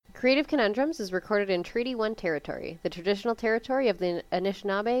Creative Conundrums is recorded in Treaty 1 territory, the traditional territory of the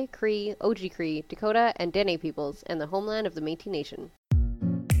Anishinaabe, Cree, Oji-Cree, Dakota, and Dene peoples, and the homeland of the Métis Nation.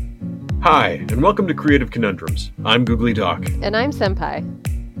 Hi, and welcome to Creative Conundrums. I'm Googly Doc. And I'm Senpai.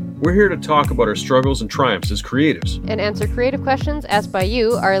 We're here to talk about our struggles and triumphs as creatives. And answer creative questions asked by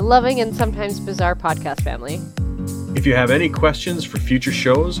you, our loving and sometimes bizarre podcast family. If you have any questions for future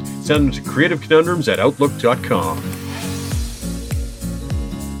shows, send them to creativeconundrums@outlook.com.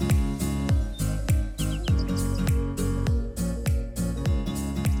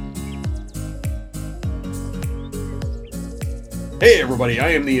 Hey everybody, I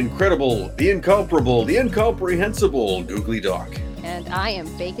am the incredible, the incomparable, the incomprehensible Googly Doc. And I am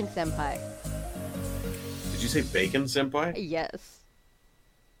Bacon Senpai. Did you say Bacon Senpai? Yes.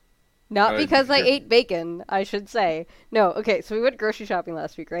 Not because I ate bacon, I should say. No, okay, so we went grocery shopping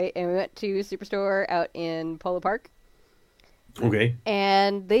last week, right? And we went to Superstore out in Polo Park. Okay.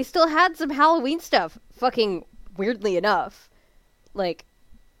 And they still had some Halloween stuff, fucking weirdly enough. Like,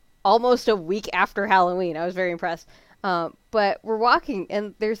 almost a week after Halloween. I was very impressed. But we're walking,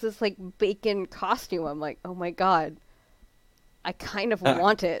 and there's this, like, bacon costume. I'm like, oh my god. I kind of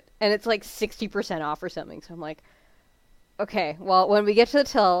want it. And it's, like, 60% off or something. So I'm like, okay, well, when we get to the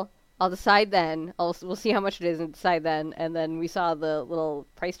till, I'll decide then. We'll see how much it is and decide then. And then we saw the little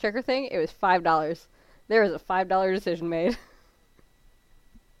price checker thing. It was $5. There was a $5 decision made.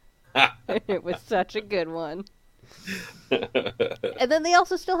 It was such a good one. And then they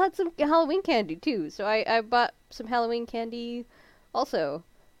also still had some Halloween candy, too. So I bought some Halloween candy also.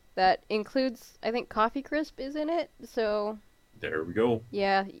 That includes, I think, Coffee Crisp is in it. So there we go.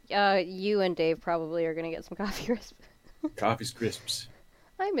 Yeah, you and Dave probably are going to get some Coffee Crisp. Coffee Crisps.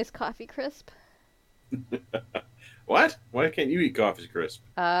 I miss Coffee Crisp. What? Why can't you eat Coffee Crisp?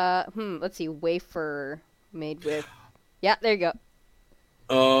 Let's see. Wafer made with... Yeah, there you go.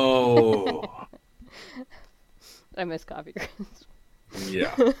 Oh. I miss Coffee Crisp.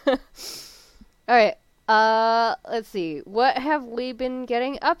 Yeah. Alright, let's see. What have we been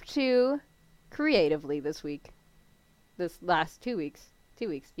getting up to creatively this week? This last 2 weeks. 2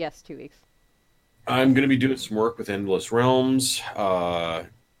 weeks. Yes, 2 weeks. I'm going to be doing some work with Endless Realms, on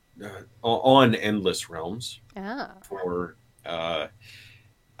Endless Realms. For, I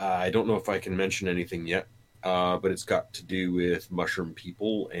don't know if I can mention anything yet, but it's got to do with mushroom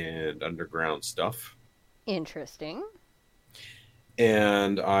people and underground stuff. Interesting.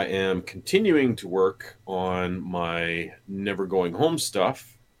 And I am continuing to work on my Never Going Home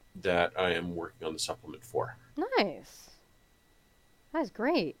stuff that I am working on the supplement for. Nice. That's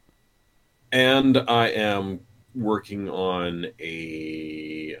great. And I am working on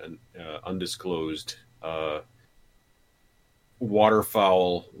an undisclosed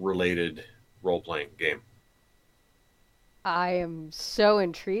waterfowl-related role-playing game. I am so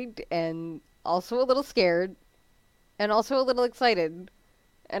intrigued and also a little scared and also a little excited.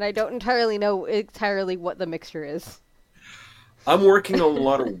 And I don't entirely know what the mixture is. I'm working on a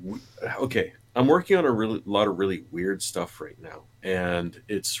lot of... I'm working on a lot of really weird stuff right now, and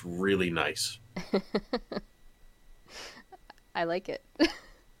it's really nice. I like it.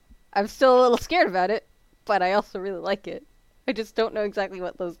 I'm still a little scared about it, but I also really like it. I just don't know exactly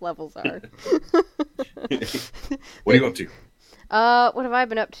what those levels are. What are you up to? What have I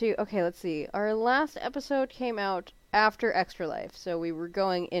been up to? Okay, let's see. Our last episode came out after Extra Life, so we were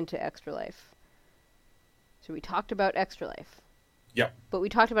going into Extra Life. So we talked about Extra Life. Yep. But we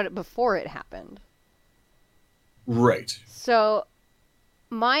talked about it before it happened. Right. So,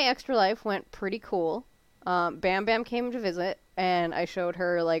 my Extra Life went pretty cool. Bam Bam came to visit, and I showed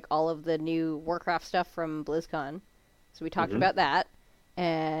her, like, all of the new Warcraft stuff from BlizzCon. So we talked about that.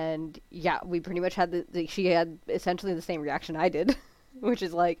 And, yeah, we pretty much had she had essentially the same reaction I did. Which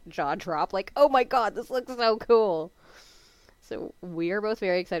is, like, jaw drop. Like, oh my god, this looks so cool! So, we are both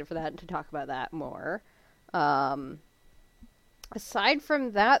very excited for that and to talk about that more. Aside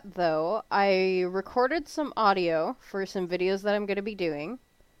from that, though, I recorded some audio for some videos that I'm going to be doing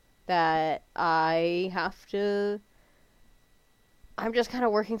that I'm just kind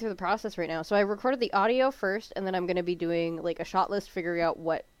of working through the process right now. So I recorded the audio first, and then I'm going to be doing, like, a shot list, figuring out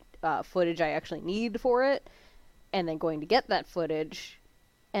what footage I actually need for it, and then going to get that footage,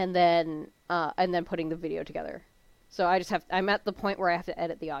 and then putting the video together. So I'm at the point where I have to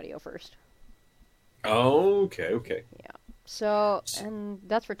edit the audio first. Oh, okay. Yeah. So, and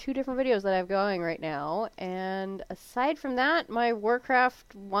that's for 2 different videos that I have going right now. And aside from that, my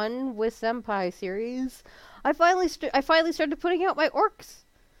Warcraft 1 with Senpai series, I finally started putting out my orcs.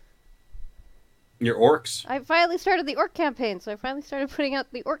 Your orcs? I finally started the orc campaign, so I finally started putting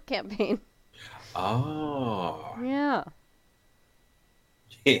out the orc campaign. Oh. Yeah.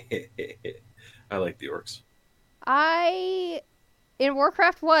 I like the orcs. In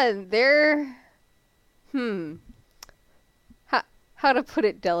Warcraft 1, they're how to put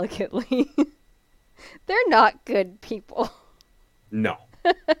it delicately. They're not good people. No.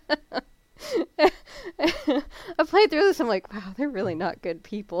 I played through this, I'm like, wow, they're really not good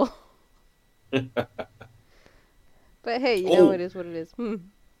people. But hey, you know, it is what it is.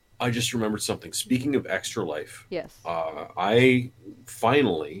 I just remembered something. Speaking of Extra Life. Yes. I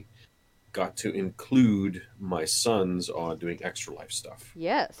finally got to include my sons on doing Extra Life stuff.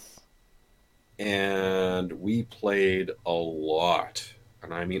 Yes. And we played a lot,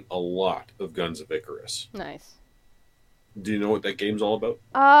 and I mean a lot, of Guns of Icarus. Nice. Do you know what that game's all about?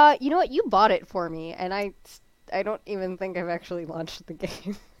 You know what? You bought it for me, and I don't even think I've actually launched the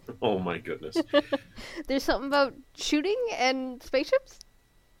game. Oh my goodness. There's something about shooting and spaceships?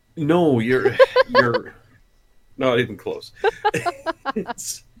 No, you're not even close.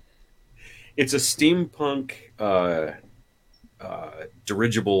 It's a steampunk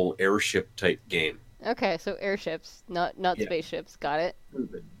dirigible airship type game. Okay, so airships, not spaceships. Got it.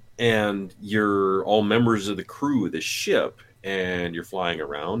 And you're all members of the crew of this ship, and you're flying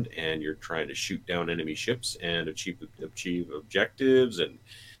around, and you're trying to shoot down enemy ships and achieve objectives, and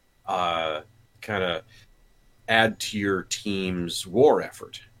kind of add to your team's war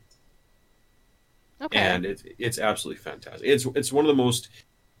effort. Okay. And it's absolutely fantastic. It's one of the most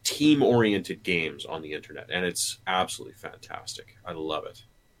team-oriented games on the internet, and it's absolutely fantastic. I love it.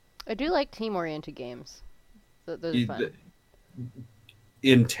 I do like team-oriented games. Those are fun.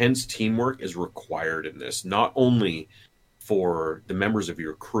 Intense teamwork is required in this, not only for the members of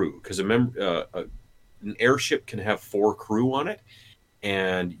your crew, because an airship can have 4 crew on it,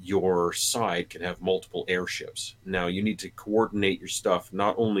 and your side can have multiple airships. Now, you need to coordinate your stuff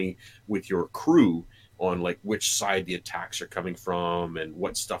not only with your crew on like which side the attacks are coming from and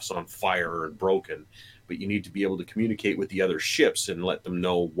what stuff's on fire and broken, but you need to be able to communicate with the other ships and let them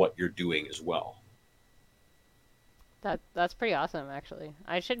know what you're doing as well. That's pretty awesome, actually.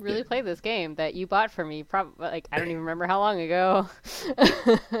 I should really play this game that you bought for me. Probably, like, I don't even remember how long ago.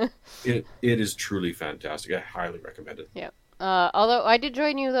 It is truly fantastic. I highly recommend it. Yeah. Although I did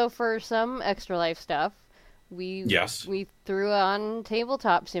join you though for some Extra Life stuff. We threw on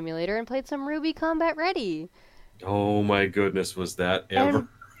Tabletop Simulator and played some Ruby Combat Ready. Oh my goodness, was that ever?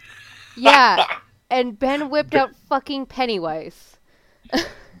 Yeah, and Ben whipped out fucking Pennywise.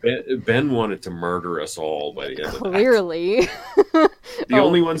 Ben wanted to murder us all by the end of that. Clearly. The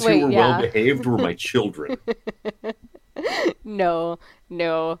only ones who were well behaved were my children. No.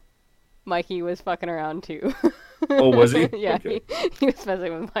 Mikey was fucking around too. Oh, was he? Yeah, okay. he was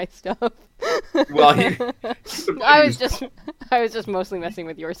messing with my stuff. Well, I was just mostly messing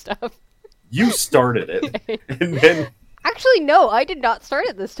with your stuff. You started it, and then actually, no, I did not start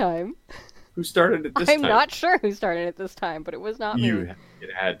it this time. Who started it this time? I'm not sure who started it this time, but it was not me. It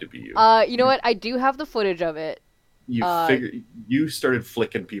had to be you. You know what? I do have the footage of it. You started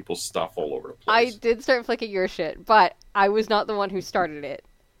flicking people's stuff all over the place. I did start flicking your shit, but I was not the one who started it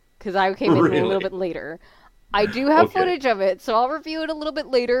because I came in a little bit later. I do have footage of it, so I'll review it a little bit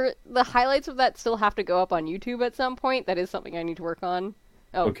later. The highlights of that still have to go up on YouTube at some point. That is something I need to work on.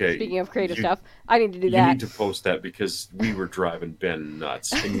 Oh, okay. Speaking of creative stuff, I need to do that. You need to post that because we were driving Ben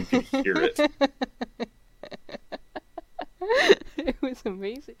nuts, and you could hear it. It was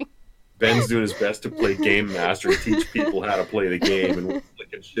amazing. Ben's doing his best to play Game Master and teach people how to play the game, and we're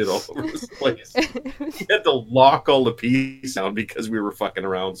flicking shit all over this place. He had to lock all the pieces down because we were fucking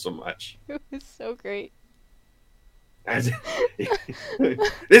around so much. It was so great.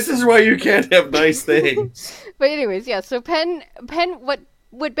 This is why you can't have nice things. But anyways, yeah, so Penn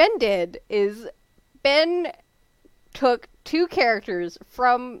what Ben did is Ben took 2 characters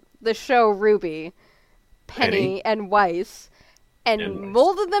from the show Ruby, Penny and Weiss, and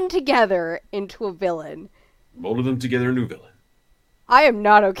molded them together into a villain. Molded them together into a villain. I am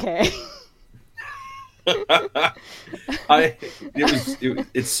not okay.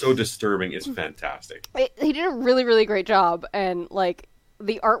 It's so disturbing. It's fantastic. He did a really, really great job, and like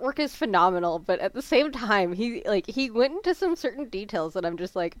the artwork is phenomenal. But at the same time, he went into some certain details that I'm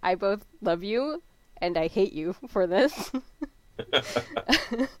just like, I both love you and I hate you for this.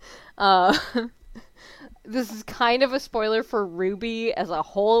 This is kind of a spoiler for Ruby as a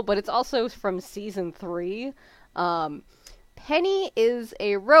whole, but it's also from season 3. Penny is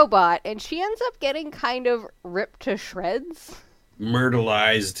a robot, and she ends up getting kind of ripped to shreds.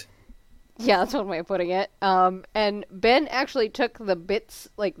 Myrtleized. Yeah, that's one way of putting it. And Ben actually took the bits,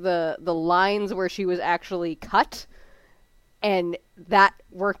 like the lines where she was actually cut, and that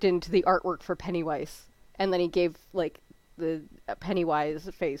worked into the artwork for Pennywise. And then he gave, like, the Pennywise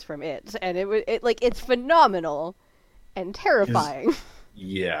face from It, and it's phenomenal and terrifying.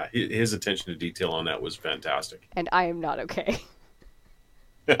 His attention to detail on that was fantastic. And I am not okay.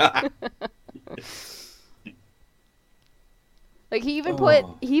 Like he even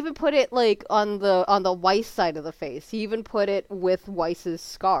put it like on the Weiss side of the face. He even put it with Weiss's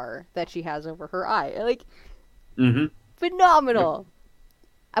scar that she has over her eye. Like, phenomenal.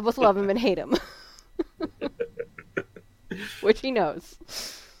 I both love him and hate him, which he knows.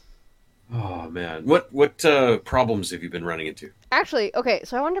 Oh man, what problems have you been running into? Actually, okay,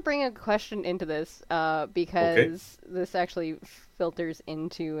 so I wanted to bring a question into this because this actually filters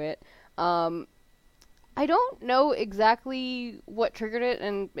into it. I don't know exactly what triggered it,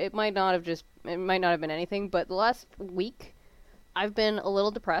 and it might not have been anything, but the last week I've been a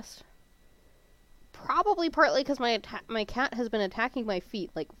little depressed. Probably partly because my cat has been attacking my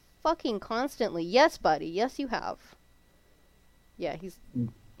feet, like, fucking constantly. Yes, buddy, yes you have. Yeah, he's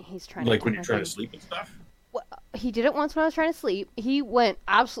trying to... Like when you're trying to sleep and stuff? Well, he did it once when I was trying to sleep. He went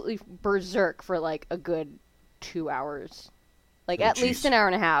absolutely berserk for, like, a good 2 hours. Like, at least an hour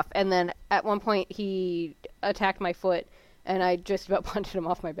and a half. And then at one point, he attacked my foot, and I just about punted him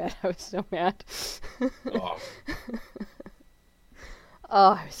off my bed. I was so mad. Oh.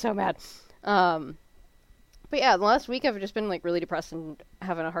 I was so mad. But yeah, the last week I've just been, like, really depressed and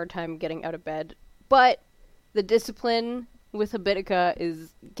having a hard time getting out of bed. But the discipline with Habitica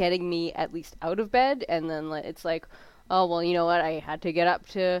is getting me at least out of bed, and then it's like, oh, well, you know what? I had to get up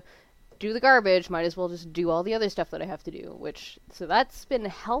to do the garbage, might as well just do all the other stuff that I have to do, so that's been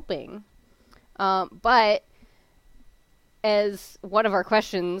helping. But as one of our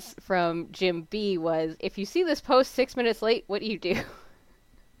questions from Jim B was, if you see this post 6 minutes late, what do you do?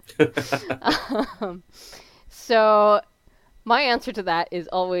 So my answer to that is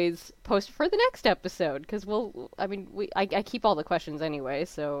always post for the next episode, because I keep all the questions anyway,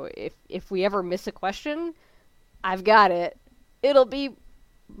 so if we ever miss a question, I've got it. It'll be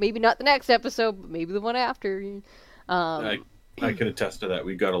maybe not the next episode, but maybe the one after. I can attest to that.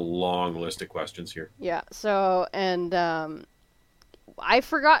 We've got a long list of questions here. Yeah, so, and I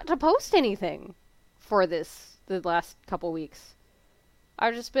forgot to post anything for the last couple weeks.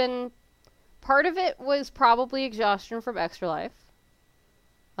 I've just been... Part of it was probably exhaustion from Extra Life.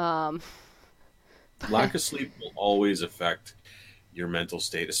 Lack of sleep will always affect your mental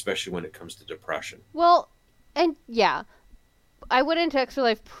state, especially when it comes to depression. Well, and yeah, I went into Extra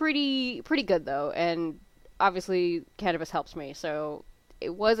Life pretty good though, and obviously cannabis helps me, so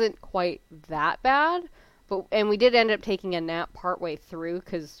it wasn't quite that bad. And we did end up taking a nap partway through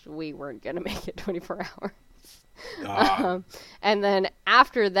because we weren't gonna make it 24 hours. And then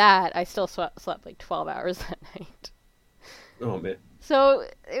after that, I still slept like 12 hours that night. Oh man! So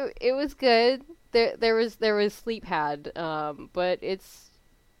it was good. There was sleep had, but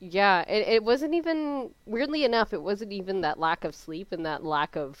it wasn't even, weirdly enough, it wasn't even that lack of sleep and that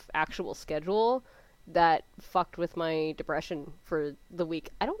lack of actual schedule that fucked with my depression for the week.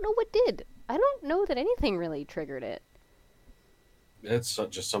 I don't know what did. I don't know that anything really triggered it. It's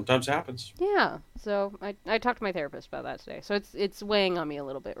just sometimes happens. Yeah. So I talked to my therapist about that today. So it's weighing on me a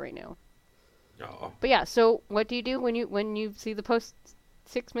little bit right now. Oh. But yeah, so what do you do when you see the post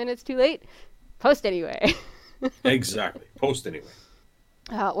 6 minutes too late? Post anyway. Exactly. Post anyway.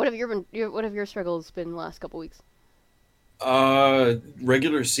 What have your struggles been the last couple weeks?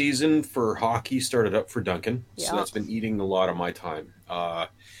 Regular season for hockey started up for Duncan, yeah. So that's been eating a lot of my time.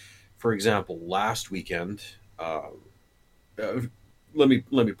 For example, last weekend, let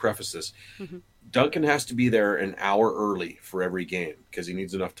me preface this. Mm-hmm. Duncan has to be there an hour early for every game because he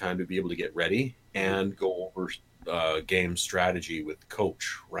needs enough time to be able to get ready and go over game strategy with the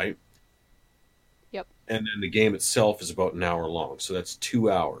coach, right? Yep. And then the game itself is about an hour long, so that's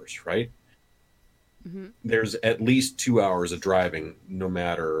 2 hours, right? Mm-hmm. There's at least 2 hours of driving no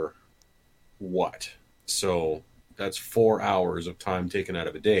matter what. So that's 4 hours of time taken out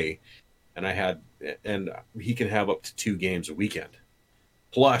of a day. And he can have up to 2 games a weekend.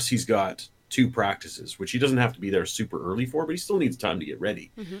 Plus, he's got 2 practices, which he doesn't have to be there super early for, but he still needs time to get ready.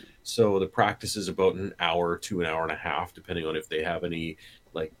 Mm-hmm. So the practice is about an hour to an hour and a half, depending on if they have any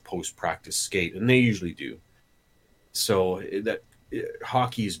like post-practice skate, and they usually do. So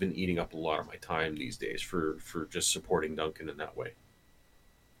hockey has been eating up a lot of my time these days for just supporting Duncan in that way.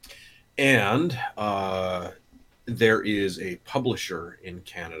 And there is a publisher in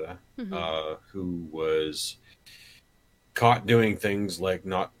Canada who was caught doing things like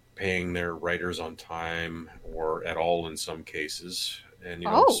not paying their writers on time or at all in some cases. And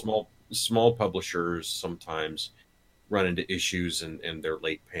small publishers sometimes run into issues and they're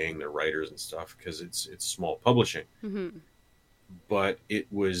late paying their writers and stuff because it's small publishing. Mm-hmm. but it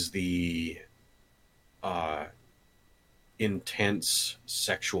was the intense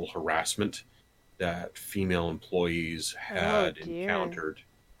sexual harassment that female employees had encountered.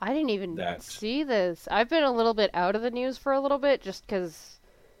 I didn't even see this. I've been a little bit out of the news for a little bit just because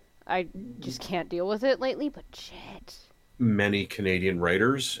I just can't deal with it lately, but shit. Many Canadian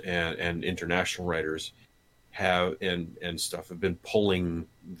writers and international writers have and stuff have been pulling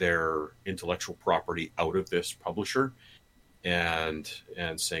their intellectual property out of this publisher and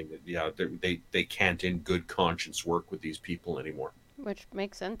saying that they can't in good conscience work with these people anymore. Which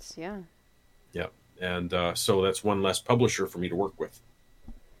makes sense, yeah. Yeah, and so that's one less publisher for me to work with.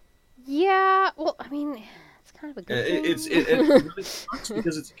 Yeah, well, I mean, it's kind of a good thing. It really sucks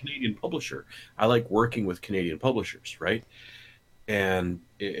because it's a Canadian publisher. I like working with Canadian publishers, right? And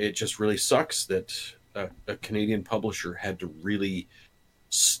it just really sucks that a Canadian publisher had to really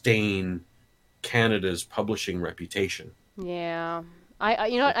stain Canada's publishing reputation. Yeah, I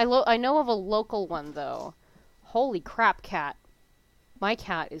you know what, I know of a local one though. Holy crap, cat! My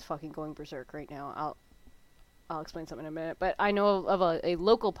cat is fucking going berserk right now. I'll explain something in a minute, but I know of a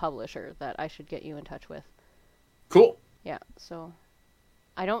local publisher that I should get you in touch with. Cool. Yeah, so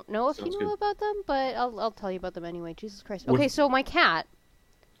I don't know if you know about them, but I'll tell you about them anyway. Jesus Christ. Okay, so my cat.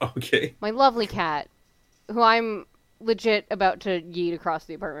 Okay. My lovely cat, who I'm legit about to yeet across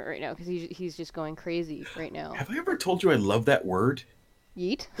the apartment right now because he's just going crazy right now. Have I ever told you I love that word?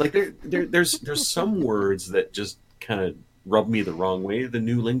 Yeet? Like there's some words that just kind of rub me the wrong way, the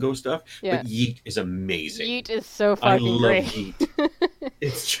new lingo stuff. Yeah. But yeet is amazing. Yeet is so fucking great. I love yeet.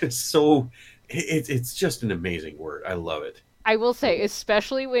 It's just so it's just an amazing word. I love it. I will say,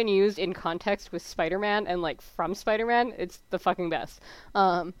 especially when used in context with Spider-Man and like from Spider-Man, it's the fucking best.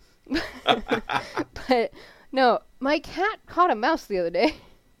 But no, my cat caught a mouse the other day.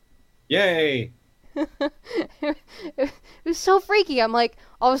 Yay! It was so freaky. I'm like,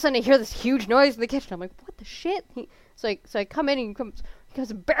 all of a sudden I hear this huge noise in the kitchen. I'm like, what the shit? So I come in and he comes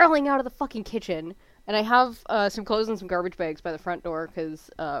barreling out of the fucking kitchen. And I have some clothes and some garbage bags by the front door because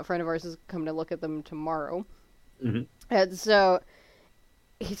a friend of ours is coming to look at them tomorrow. Mm-hmm. And so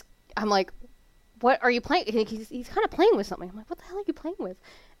I'm like, what are you playing? He's kind of playing with something. I'm like, what the hell are you playing with?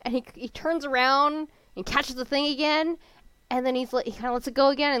 And he turns around and catches the thing again. And then he kind of lets it go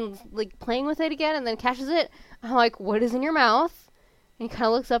again and like playing with it again and then catches it. I'm like, what is in your mouth? And he kind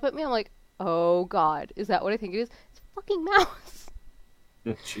of looks up at me. I'm like, oh God, is that what I think it is? It's a fucking mouse.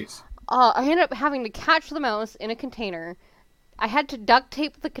 Jeez. I ended up having to catch the mouse in a container. I had to duct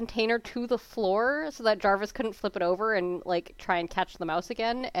tape the container to the floor so that Jarvis couldn't flip it over and like try and catch the mouse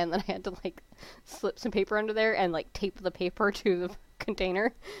again. And then I had to like slip some paper under there and like tape the paper to the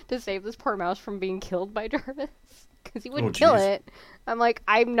container to save this poor mouse from being killed by Jarvis because he wouldn't kill it. I'm like,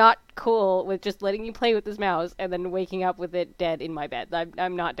 I'm not cool with just letting you play with this mouse and then waking up with it dead in my bed.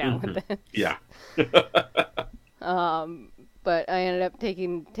 I'm not down with this. Yeah. But I ended up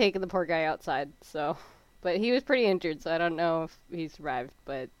taking the poor guy outside. So, but he was pretty injured, so I don't know if he survived.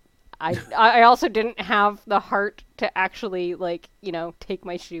 But I also didn't have the heart to actually take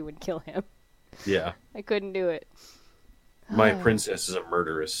my shoe and kill him. Yeah. I couldn't do it. My princess is a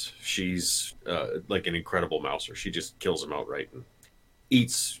murderess. She's like an incredible mouser. She just kills him outright and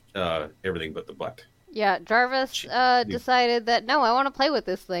eats everything but the butt. Yeah, Jarvis decided that, no, I want to play with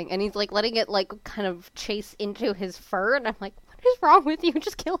this thing. And he's like letting it like kind of chase into his fur. And I'm like, what is wrong with you?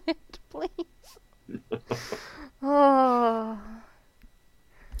 Just kill it, please. Oh.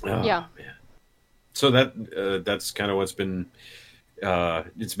 Yeah. Man. So that's kind of what's been,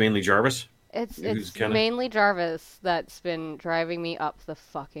 it's mainly Jarvis? It's mainly Jarvis that's been driving me up the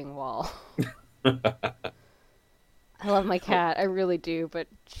fucking wall. I love my cat. I really do, but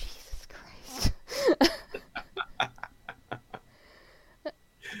Jesus Christ.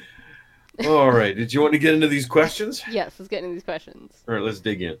 All right. Did you want to get into these questions? Yes, let's get into these questions. All right, let's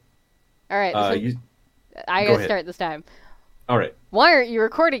dig in. All right. I gotta start this time. All right. Why aren't you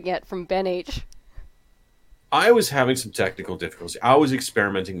recording yet? From Ben H. I was having some technical difficulties. I was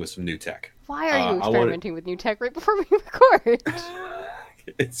experimenting with some new tech. Why are you experimenting with new tech right before we record?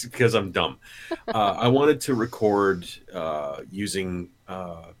 It's because I'm dumb. I wanted to record using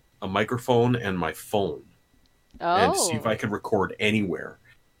a microphone and my phone, and see if I could record anywhere.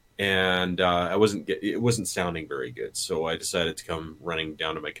 And it wasn't sounding very good, so I decided to come running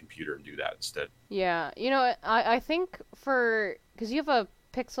down to my computer and do that instead. Yeah, I think because you have a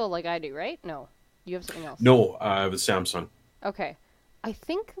Pixel like I do, right? No, you have something else. No, I have a Samsung. Okay. I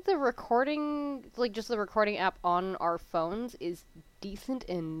think the recording, like just the recording app on our phones is decent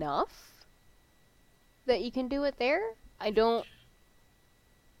enough that you can do it there.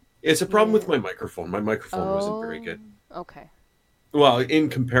 It's a problem with my microphone. My microphone wasn't very good. Okay. Well, in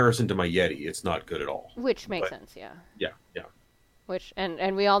comparison to my Yeti, it's not good at all. Which makes But sense, yeah. yeah, yeah. Which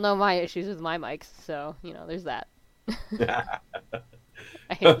and we all know my issues with my mics, so there's that. I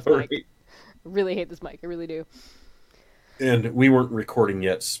hate this mic. I really hate this mic. I really do. And we weren't recording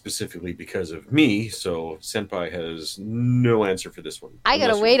yet specifically because of me, so Senpai has no answer for this one. I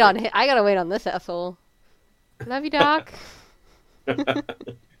gotta wait on this asshole. Love you, Doc.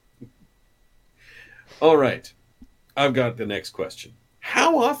 All right. I've got the next question.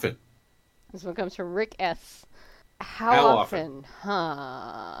 How often? This one comes from Rick S. How often?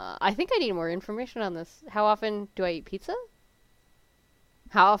 Huh. I think I need more information on this. How often do I eat pizza?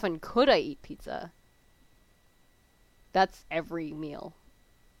 How often could I eat pizza? That's every meal,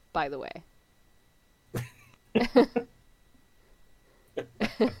 by the way.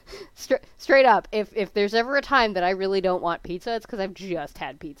 Straight up, if there's ever a time that I really don't want pizza, it's because I've just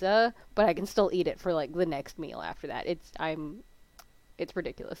had pizza, but I can still eat it for like the next meal after that. It's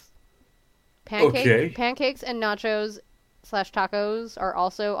ridiculous. Pancakes and nachos / tacos are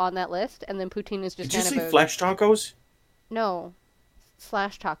also on that list, and then poutine is just Did you say flesh tacos? No, /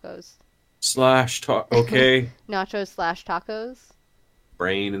 tacos. Okay. Nachos / tacos.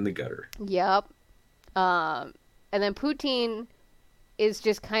 Brain in the gutter. Yep. And then poutine is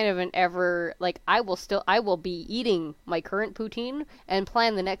just kind of an ever, like, I will be eating my current poutine and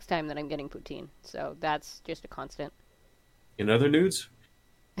plan the next time that I'm getting poutine. So that's just a constant. In other nudes?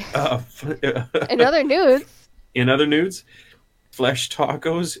 In other nudes, flesh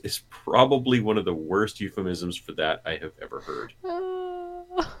tacos is probably one of the worst euphemisms for that I have ever heard.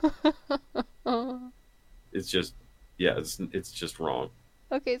 It's just, it's just wrong.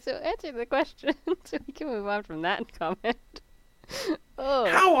 Okay, so answer the question so we can move on from that comment.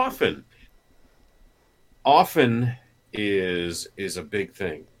 How often? Often is a big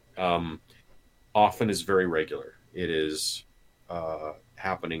thing. Often is very regular. It is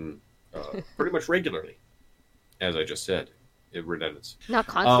happening pretty much regularly, as I just said. Redundance. Not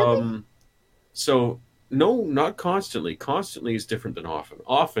constantly? So, no, not constantly. Constantly is different than often.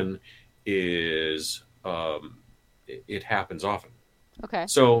 Often is, it happens often. Okay.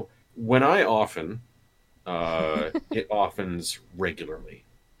 So, when I often, it offens regularly.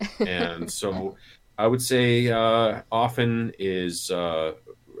 And so, I would say often is a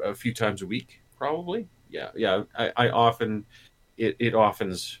few times a week, probably. Yeah. I often, it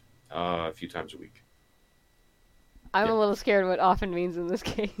offens a few times a week. I'm a little scared what often means in this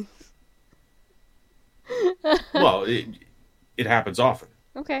case. Well, it happens often.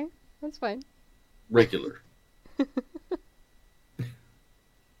 Okay, that's fine. Regular.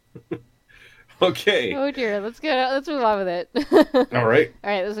 Okay. Oh dear, let's move on with it. All right. All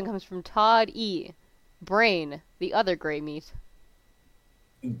right, this one comes from Todd E. Brain, the other gray meat.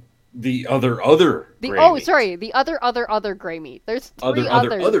 The other gray meat. Sorry, the other gray meat. There's three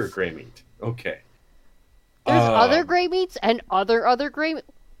others. Other gray meat. Okay. There's other gray meats and other gray meat.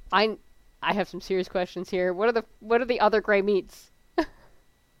 I have some serious questions here. What are the other gray meats?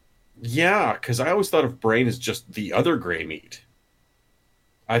 Yeah, because I always thought of brain as just the other gray meat.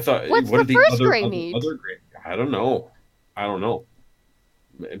 I thought, what are the first gray meat? Other gray? I don't know.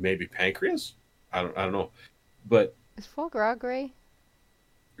 Maybe pancreas. I don't know. But is foie gras gray?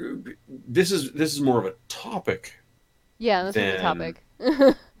 This is more of a topic. Yeah, this is a topic.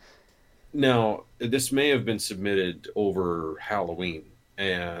 Now, this may have been submitted over Halloween,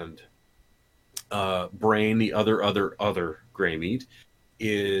 and brain, the other gray meat,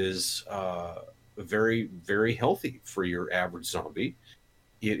 is very, very healthy for your average zombie.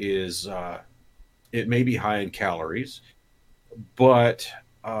 It is, it may be high in calories, but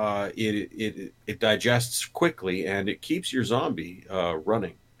it digests quickly, and it keeps your zombie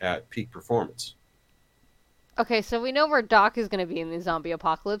running at peak performance. Okay, so we know where Doc is going to be in the zombie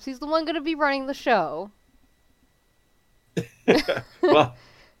apocalypse. He's the one going to be running the show. Well,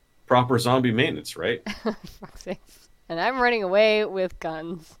 proper zombie maintenance, right? Fuck's sakes. And I'm running away with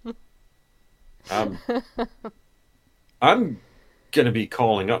guns. I'm going to be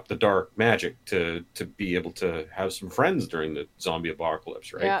calling up the dark magic to be able to have some friends during the zombie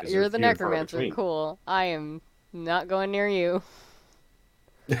apocalypse, right? Yeah, you're the necromancer. Cool. I am not going near you.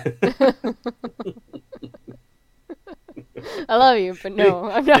 I love you, but no,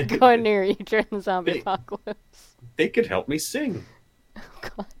 I'm not going near you during the zombie apocalypse. They could help me sing. Oh,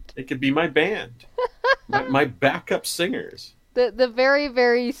 God. They could be my band. my backup singers. The very,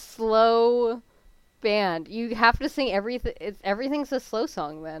 very slow band. You have to sing everything. Everything's a slow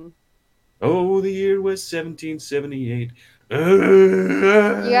song then. Oh, the year was 1778. You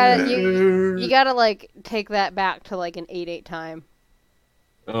gotta like take that back to like an 8/8 time.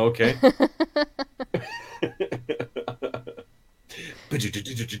 Okay.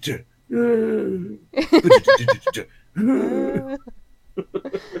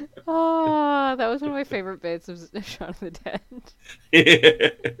 Oh, that was one of my favorite bits of Shaun of the Dead.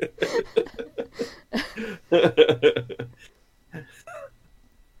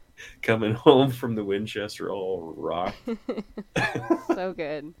 Coming home from the Winchester all rock. So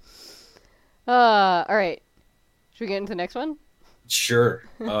good. All right. Should we get into the next one? Sure.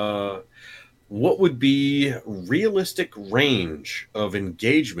 What would be realistic range of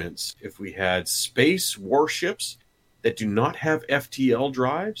engagements if we had space warships that do not have FTL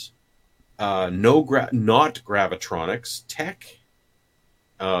drives, not gravitronics tech?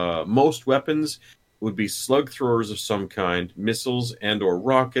 Most weapons would be slug throwers of some kind, missiles and or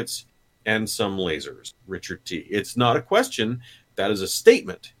rockets, and some lasers. Richard T. It's not a question. That is a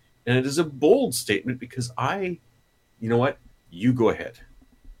statement. And it is a bold statement because you know what? You go ahead.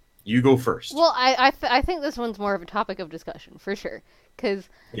 You go first. Well, I think this one's more of a topic of discussion, for sure. Because,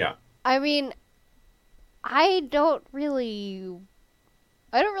 yeah. I mean, I don't really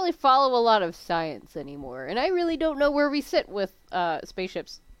follow a lot of science anymore. And I really don't know where we sit with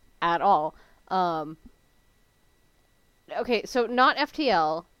spaceships at all. Okay, so not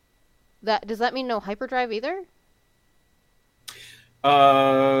FTL. Does that mean no hyperdrive either?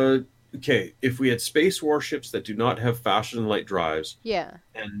 Okay. If we had space warships that do not have faster than light drives, yeah,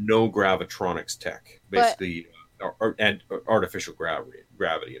 and no gravitronics tech, basically, and artificial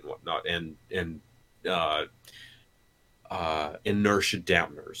gravity and whatnot, and inertia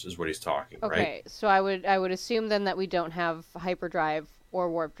dampeners is what he's talking. Okay, right? Okay, so I would assume then that we don't have hyperdrive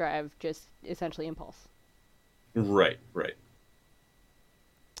or warp drive, just essentially impulse. Right.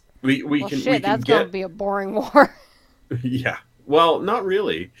 We can that's going to be a boring war. Yeah. Well, not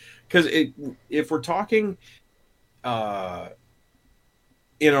really, because if we're talking in our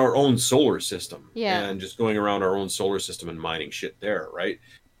own solar system, and just going around our own solar system and mining shit there, right?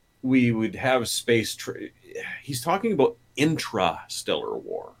 We would have space. He's talking about intrastellar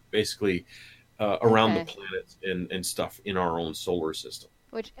war, basically around the planets and stuff in our own solar system.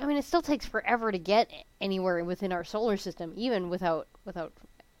 Which, I mean, it still takes forever to get anywhere within our solar system, even without without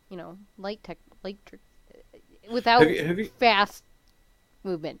fast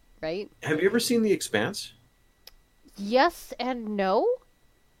movement, right? Have you ever seen The Expanse? Yes and no.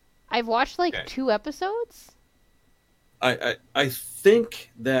 I've watched 2 episodes. I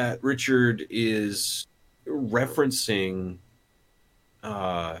think that Richard is referencing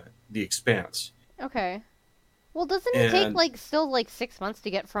The Expanse. Okay. Well, doesn't it take still 6 months to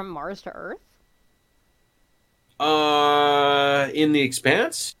get from Mars to Earth? In The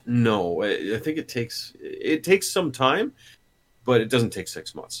Expanse, no. I think it takes some time, but it doesn't take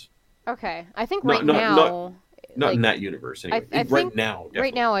 6 months. Okay, I think now, not in that universe anyway. I think right now, definitely.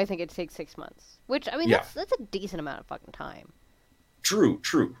 Right now, I think it takes 6 months, which I mean that's a decent amount of fucking time. True.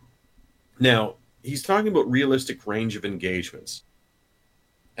 Now he's talking about realistic range of engagements,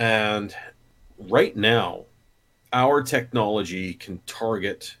 and right now, our technology can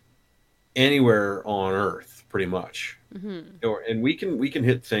target anywhere on Earth, pretty much. Mm-hmm. And we can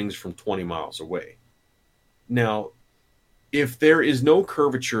hit things from 20 miles away. Now, if there is no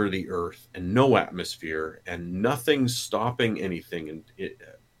curvature of the Earth and no atmosphere and nothing stopping anything, and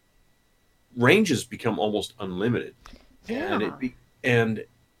ranges become almost unlimited. Yeah. And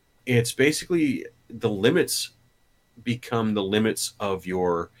it's basically the limits become the limits of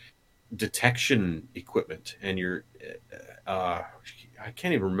your detection equipment and your I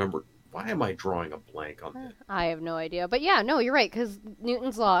can't even remember. Why am I drawing a blank on that? I have no idea. But yeah, no, you're right, because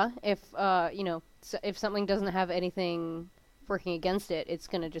Newton's law, if if something doesn't have anything working against it, it's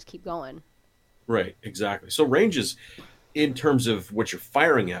going to just keep going. Right, exactly. So ranges, in terms of what you're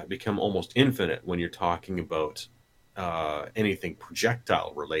firing at, become almost infinite when you're talking about anything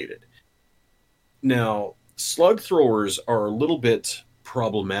projectile related. Now, slug throwers are a little bit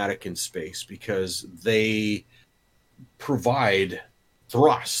problematic in space because they provide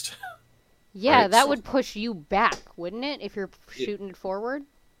thrust. Yeah, right? That would push you back, wouldn't it, if you're shooting it forward?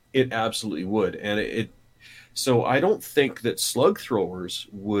 It absolutely would. And so I don't think that slug throwers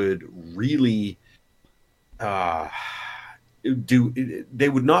would really they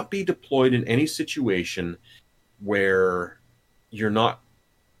would not be deployed in any situation where you're not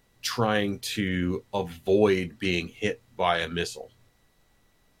trying to avoid being hit by a missile.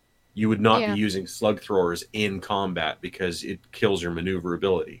 You would not be using slug throwers in combat because it kills your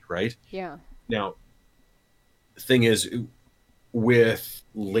maneuverability, right? Yeah. Now, the thing is, with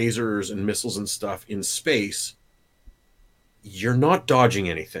lasers and missiles and stuff in space, you're not dodging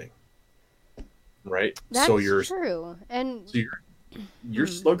anything, right? That's true. And so your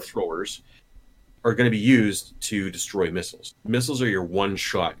slug throwers are going to be used to destroy missiles. Missiles are your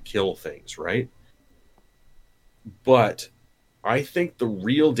one-shot kill things, right? But I think the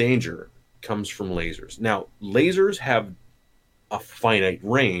real danger comes from lasers. Now, lasers have a finite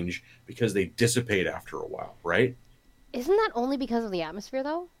range because they dissipate after a while, right? Isn't that only because of the atmosphere,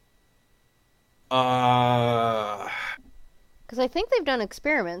 though? Because I think they've done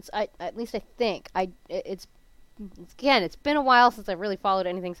experiments. At least I think. It's been a while since I've really followed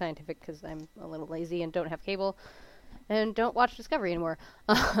anything scientific because I'm a little lazy and don't have cable and don't watch Discovery anymore.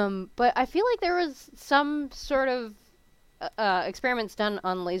 But I feel like there was some sort of experiments done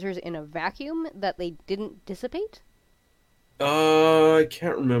on lasers in a vacuum that they didn't dissipate. I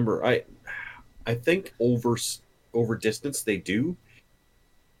can't remember. I think over distance they do,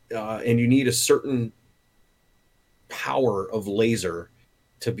 and you need a certain power of laser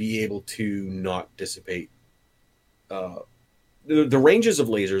to be able to not dissipate. The ranges of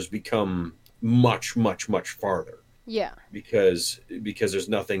lasers become much, much, much farther. Yeah. Because there's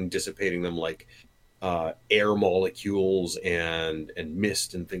nothing dissipating them like air molecules and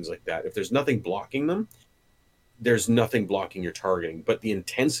mist and things like that. If there's nothing blocking them, there's nothing blocking your targeting, but the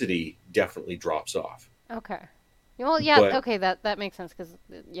intensity definitely drops off. Okay. Well, yeah, okay, that makes sense because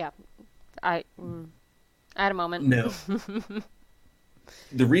I had a moment. No.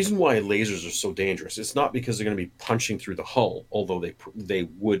 The reason why lasers are so dangerous, it's not because they're going to be punching through the hull, although they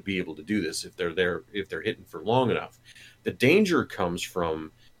would be able to do this if they're hitting for long enough. The danger comes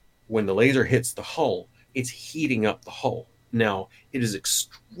from when the laser hits the hull, it's heating up the hull. Now, it is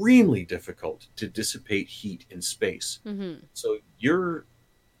extremely difficult to dissipate heat in space. Mm-hmm. So you're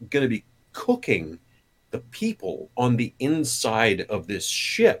going to be cooking the people on the inside of this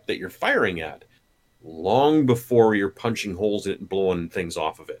ship that you're firing at long before you're punching holes in it and blowing things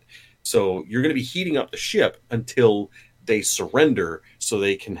off of it. So you're going to be heating up the ship until they surrender so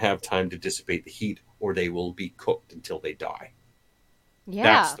they can have time to dissipate the heat, or they will be cooked until they die. Yeah.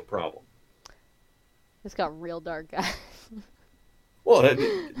 That's the problem. This got real dark, guys. Well,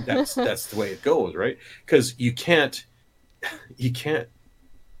 that's the way it goes, right? Because you can't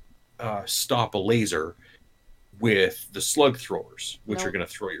stop a laser with the slug throwers, which are going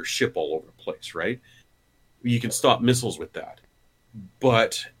to throw your ship all over the place, right? You can stop missiles with that.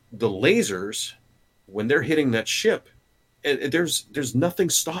 But the lasers, when they're hitting that ship, there's nothing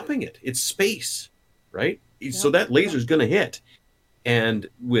stopping it. It's space, right? Yep. So that laser's going to hit. And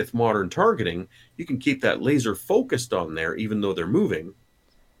with modern targeting, you can keep that laser focused on there, even though they're moving,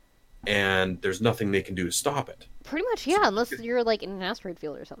 and there's nothing they can do to stop it. Pretty much, yeah, unless you're like in an asteroid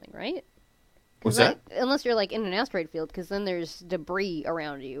field or something, right? What's that? Unless you're like in an asteroid field, because then there's debris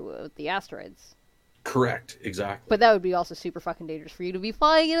around you with the asteroids. Correct, exactly. But that would be also super fucking dangerous for you to be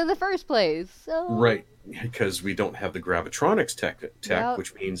flying in the first place. So... Right, because we don't have the gravitronics tech, yep.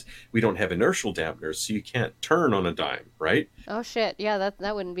 Which means we don't have inertial dampeners, so you can't turn on a dime, right? Oh shit, yeah,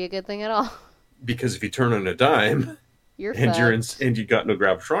 that wouldn't be a good thing at all. Because if you turn on a dime, you got no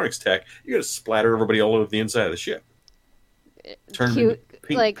gravitronics tech, you're gonna splatter everybody all over the inside of the ship. Turn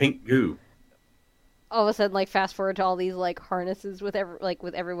into pink goo. All of a sudden, like, fast forward to all these like harnesses with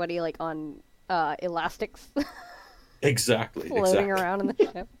everybody like on elastics. Exactly. Floating around in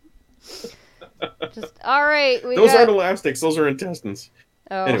the ship. Just all right. Those aren't elastics. Those are intestines.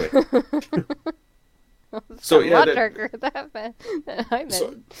 Oh. Anyway. So yeah, a lot darker than I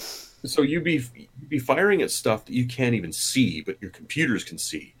meant. So you be firing at stuff that you can't even see, but your computers can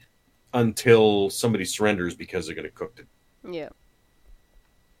see, until somebody surrenders because they're going to cook it. Yeah.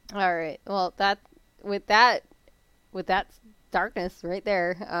 All right. Well, with that darkness right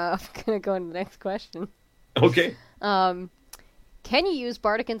there, I'm gonna go into the next question. Okay. Can you use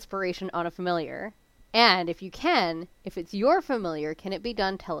bardic inspiration on a familiar? And if you can, if it's your familiar, can it be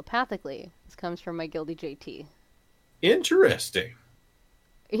done telepathically? This comes from my guilty JT. Interesting.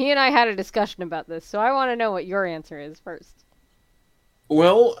 He and I had a discussion about this, so I want to know what your answer is first.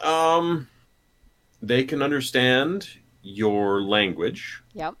 Well, they can understand your language.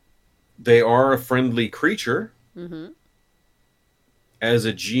 Yep. They are a friendly creature. Mm-hmm. As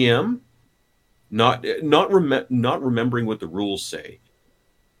a GM, not remembering what the rules say.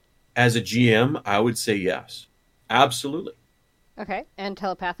 As a GM, I would say yes. Absolutely. Okay. And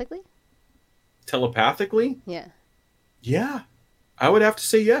telepathically? Telepathically? Yeah. Yeah. I would have to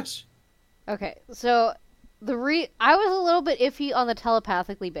say yes. Okay. So I was a little bit iffy on the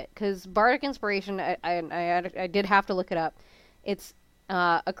telepathically bit because bardic inspiration, I did have to look it up. It's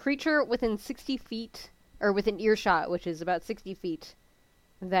a creature within 60 feet or within earshot, which is about 60 feet,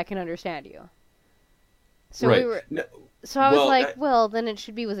 that can understand you. So right. I was like, well, then it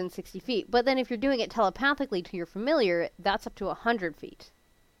should be within 60 feet. But then if you're doing it telepathically to your familiar, that's up to 100 feet.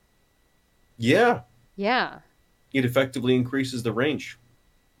 Yeah. Yeah. It effectively increases the range.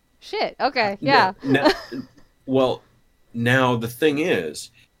 Shit. Okay. Yeah. Well, now the thing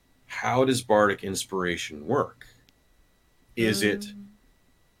is, how does bardic inspiration work? Is it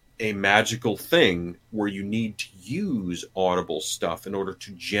a magical thing where you need to use audible stuff in order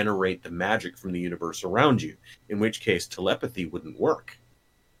to generate the magic from the universe around you? In which case, telepathy wouldn't work.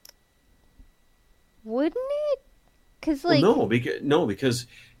 Wouldn't it? Because like, well, no, because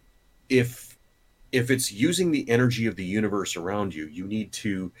if it's using the energy of the universe around you, you need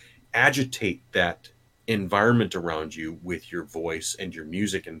to agitate that environment around you with your voice and your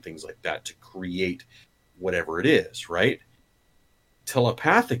music and things like that to create whatever it is, right?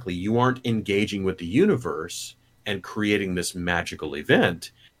 Telepathically, you aren't engaging with the universe and creating this magical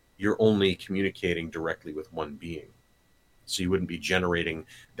event. You're only communicating directly with one being. So you wouldn't be generating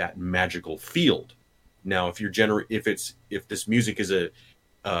that magical field. Now, if this music is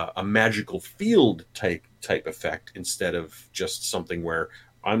a magical field type effect instead of just something where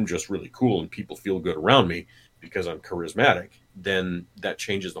I'm just really cool and people feel good around me because I'm charismatic, then that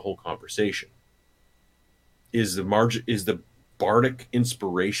changes the whole conversation. Is the bardic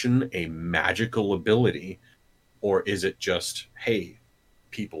inspiration a magical ability, or is it just, hey,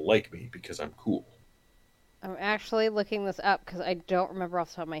 people like me because I'm cool? I'm actually looking this up because I don't remember off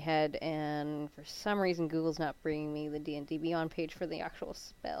the top of my head, and for some reason Google's not bringing me the D&D Beyond page for the actual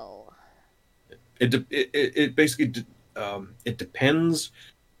spell. It basically it depends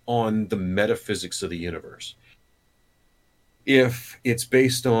on the metaphysics of the universe. If it's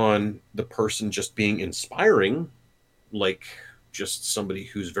based on the person just being inspiring, like just somebody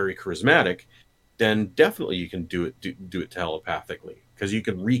who's very charismatic, then definitely you can do it telepathically, because you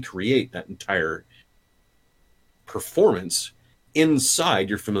can recreate that entire performance inside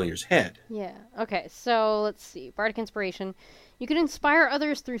your familiar's head. Yeah. Okay, so let's see. Bardic Inspiration. You can inspire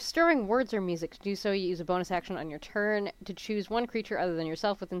others through stirring words or music. To do so, you use a bonus action on your turn to choose one creature other than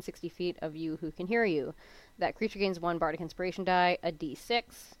yourself within 60 feet of you who can hear you. That creature gains 1 Bardic Inspiration die, a d6.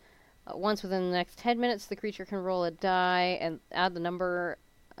 Once within the next 10 minutes, the creature can roll a die and add the number...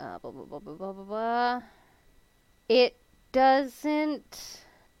 blah, blah, blah, blah, blah, blah, blah. It doesn't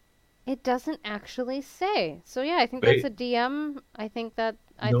actually say. So yeah, I think that's a DM. I think that's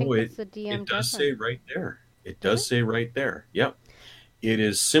a DM. It does say right there. It does say right there. Yep. It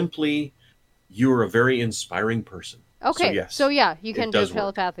is simply, you're a very inspiring person. Okay. So, yes, so yeah, you can do it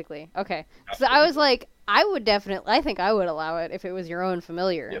telepathically. Work. Okay. So I was like, I think I would allow it if it was your own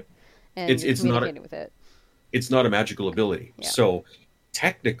familiar. Yep. And it's communicating with it. It's not a magical ability. Yeah. So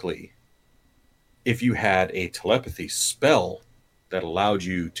technically, if you had a telepathy spell that allowed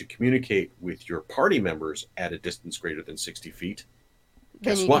you to communicate with your party members at a distance greater than 60 feet,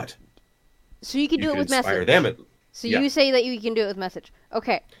 guess what? So you can do it with message. So yeah. You say that you can do it with message.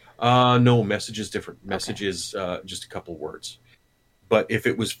 Okay. No, message is different. Message is just a couple words. But if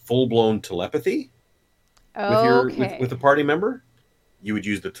it was full-blown telepathy with a party member, you would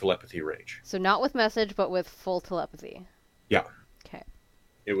use the telepathy range. So not with message, but with full telepathy. Yeah. Okay.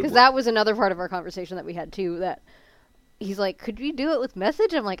 Because that was another part of our conversation that we had too, that he's like, could we do it with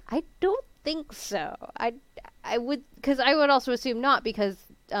message? I'm like, I don't think so. I would, because I would also assume not, because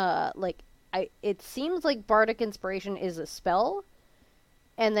it seems like Bardic Inspiration is a spell,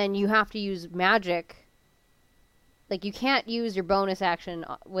 and then you have to use magic. Like, you can't use your bonus action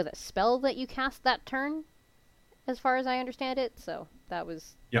with a spell that you cast that turn, as far as I understand it. So that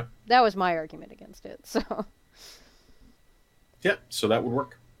was my argument against it. So yeah, so that would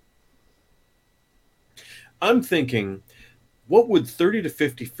work. I'm thinking, what would 30 to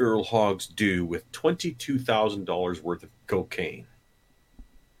 50 feral hogs do with $22,000 worth of cocaine?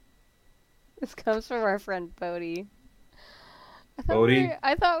 This comes from our friend Bodhi.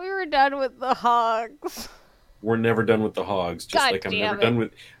 I thought we were done with the hogs. We're never done with the hogs. Just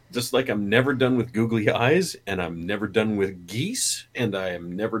like I'm never done with googly eyes, and I'm never done with geese, and I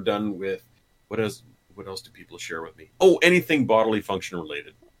am never done with what else do people share with me? Oh, anything bodily function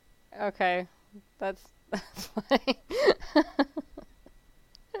related. Okay. That's funny.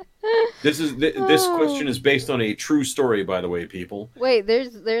 This question is based on a true story, by the way, people. Wait,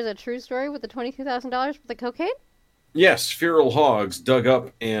 there's a true story with the $22,000 for the cocaine? Yes, feral hogs dug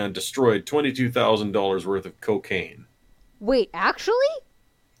up and destroyed $22,000 worth of cocaine. Wait, actually?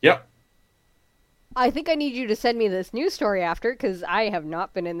 Yep. I think I need you to send me this news story after, because I have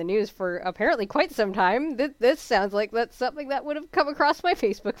not been in the news for apparently quite some time. This sounds like that's something that would have come across my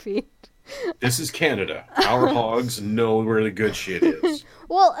Facebook feed. This is Canada. Our hogs know where the good shit is.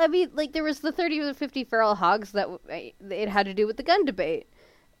 Well, I mean, like, there was the 30 to 50 feral hogs that it had to do with the gun debate.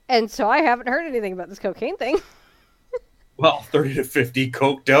 And so I haven't heard anything about this cocaine thing. Well, 30 to 50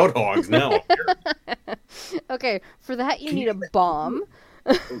 coked out hogs now. Okay, for that you need a bomb.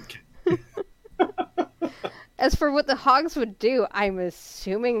 Okay. As for what the hogs would do, I'm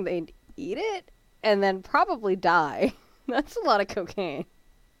assuming they'd eat it and then probably die. That's a lot of cocaine.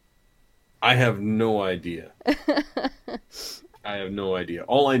 I have no idea. I have no idea.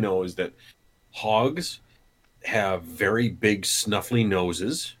 All I know is that hogs have very big snuffly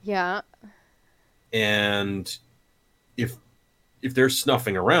noses. Yeah. And if they're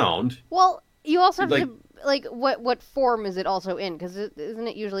snuffing around, well, you also have to like what form is it also in? Because isn't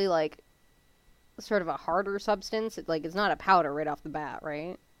it usually like sort of a harder substance? It's not a powder right off the bat,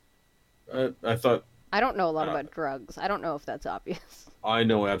 right? I thought. I don't know a lot about drugs. I don't know if that's obvious. I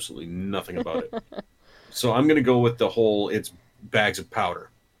know absolutely nothing about it. So I'm gonna go with the whole it's bags of powder.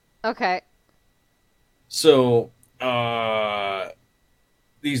 Okay. So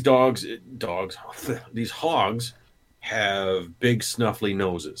these these hogs have big snuffly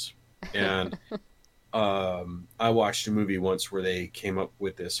noses, and I watched a movie once where they came up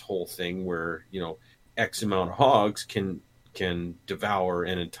with this whole thing where X amount of hogs can devour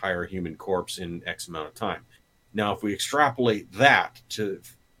an entire human corpse in X amount of time. Now, if we extrapolate that to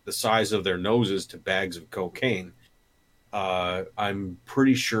the size of their noses to bags of cocaine, I'm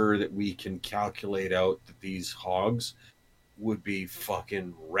pretty sure that we can calculate out that these hogs would be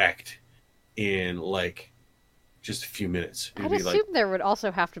fucking wrecked in just a few minutes. I'd assume there would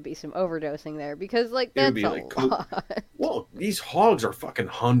also have to be some overdosing there because that's a lot. Well, these hogs are fucking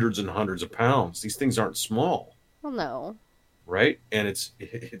hundreds and hundreds of pounds. These things aren't small. Well, no. Right? And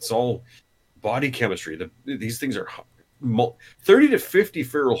it's all body chemistry. These things are 30 to 50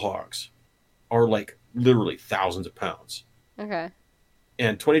 feral hogs are literally thousands of pounds. Okay.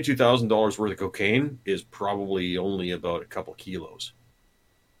 And $22,000 worth of cocaine is probably only about a couple kilos.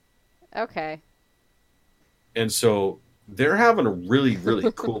 Okay. And so they're having a really,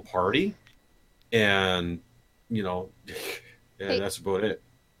 really cool party. And, that's about it.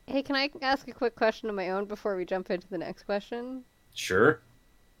 Hey, can I ask a quick question of my own before we jump into the next question? Sure.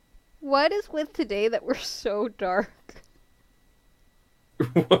 What is with today that we're so dark?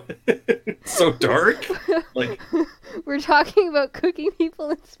 What? So dark? We're talking about cooking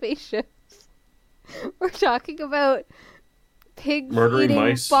people in spaceships. We're talking about pigs murdering eating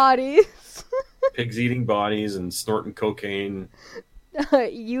mice, bodies. Pigs eating bodies and snorting cocaine.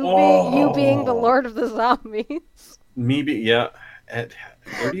 You being the Lord of the Zombies. Me be at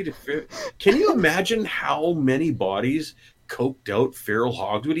 30 to 50. Can you imagine how many bodies coked out feral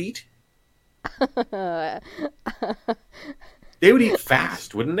hogs would eat? They would eat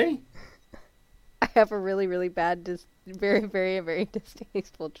fast, wouldn't they? I have a really, really bad, very, very, very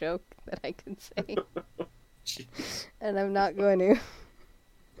distasteful joke that I can say. And I'm not going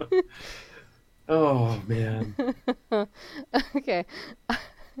to. Oh, man. Okay. I'm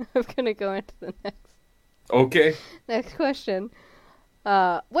going to go into the next. Okay. Next question.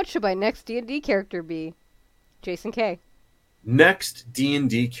 What should my next D&D character be? Jason K. Next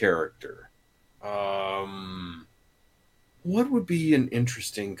D&D character. What would be an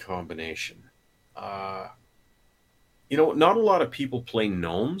interesting combination? Not a lot of people play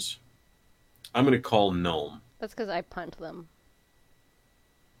gnomes. I'm going to call gnome. That's because I punt them.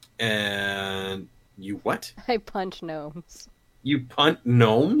 And you what? I punch gnomes. You punt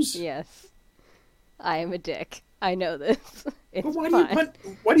gnomes? Yes. I am a dick. I know this. It's why do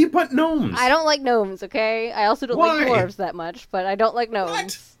you punt gnomes? I don't like gnomes, okay? I also don't like dwarves that much, but I don't like gnomes.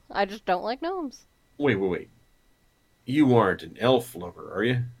 What? I just don't like gnomes. Wait. You aren't an elf lover, are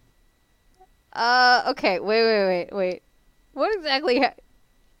you? Okay. Wait. What exactly?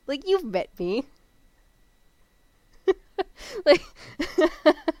 You've met me.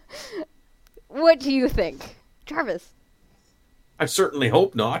 What do you think? Jarvis. I certainly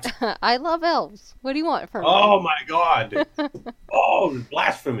hope not. I love elves. What do you want from me? Oh my god. Oh,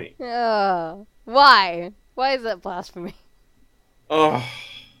 blasphemy. Why? Why is that blasphemy? Oh.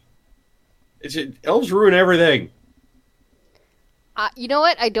 Elves ruin everything. You know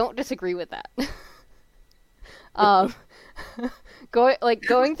what? I don't disagree with that.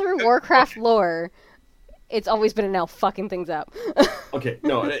 Going through Warcraft lore, it's always been an elf fucking things up. Okay,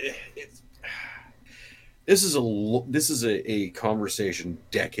 no, this is a conversation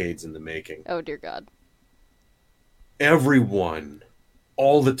decades in the making. Oh dear God! Everyone,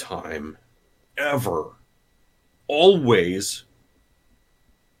 all the time, ever, always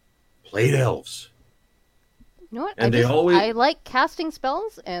played elves. You know what? And I like casting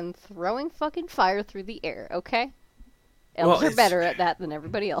spells and throwing fucking fire through the air. Okay, elves are better at that than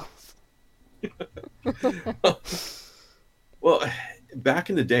everybody else. Well, back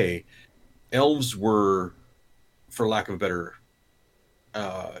in the day, elves were for lack of a better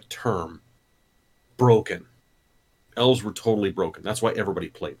term, broken. Elves were totally broken. That's why everybody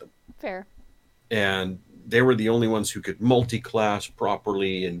played them. Fair. And they were the only ones who could multi-class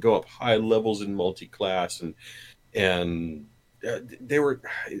properly and go up high levels in multi-class, and they were,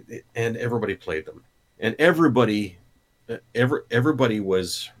 and everybody played them, and everybody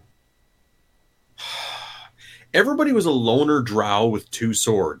was a loner drow with two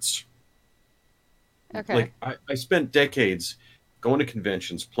swords. Okay. Like I spent decades going to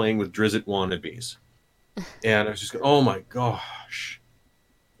conventions playing with Drizzt wannabes, and I was just going, oh my gosh,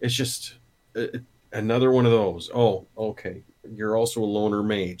 it's just another one of those. Oh, okay, you're also a loner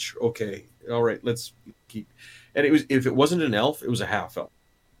mage. Okay, all right, let's keep. And it was, if it wasn't an elf, it was a half elf.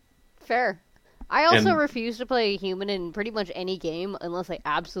 Fair. I also refuse to play human in pretty much any game unless I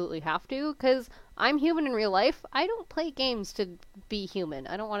absolutely have to, because I'm human in real life. I don't play games to be human.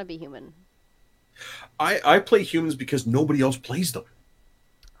 I don't want to be human. I play humans because nobody else plays them.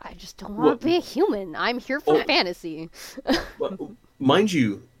 I just don't want to be a human. I'm here for fantasy. Mind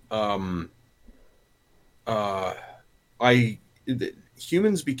you,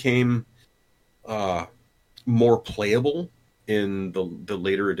 humans became more playable in the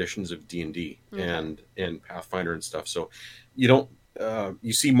later editions of D&D and Pathfinder and stuff. So you don't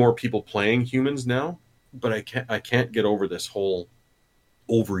you see more people playing humans now, but I can't get over this whole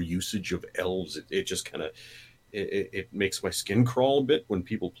overusage of elves. It just kind of it makes my skin crawl a bit when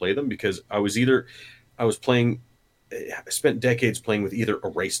people play them, because I spent decades playing with either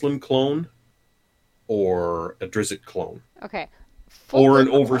a Raceland clone or a Drizzt clone. Okay. Or an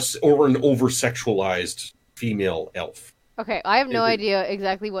over-sexualized female elf. Okay, I have no idea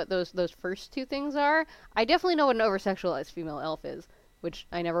exactly what those first two things are. I definitely know what an over-sexualized female elf is, which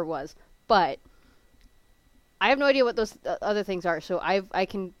I never was. But I have no idea what those other things are, so I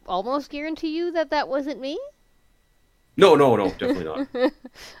can almost guarantee you that wasn't me. No, definitely not.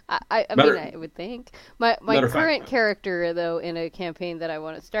 I mean, I would think. My current character, though, in a campaign that I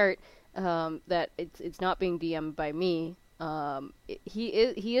want to start, that it's not being DM'd by me.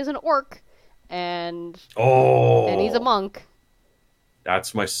 He is an orc, and he's a monk.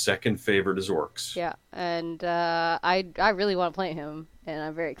 That's my second favorite is orcs. Yeah, and I really want to play him, and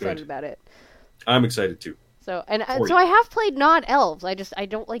I'm very excited about it. I'm excited too. So I have played non-elves. I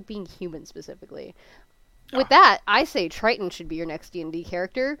don't like being human specifically. With that, I say Triton should be your next D&D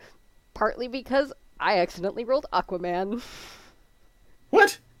character, partly because I accidentally rolled Aquaman.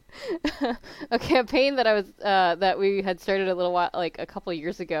 What? A campaign that I was that we had started a little while, like a couple of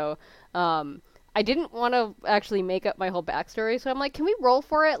years ago. I didn't want to actually make up my whole backstory, so I'm like, can we roll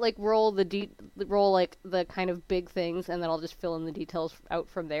for it? Like roll like the kind of big things, and then I'll just fill in the details out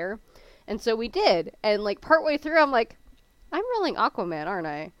from there. And so we did, and like partway through, I'm like, I'm rolling Aquaman, aren't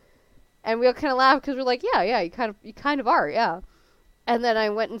I? And we all kind of laughed because we're like, yeah, you kind of are, yeah. And then I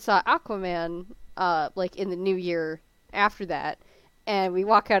went and saw Aquaman, like in the new year after that, and we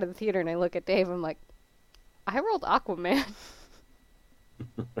walk out of the theater, and I look at Dave, and I'm like, I rolled Aquaman.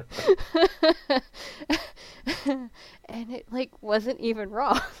 And it like wasn't even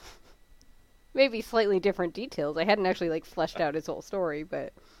wrong. Maybe slightly different details. I hadn't actually like fleshed out his whole story,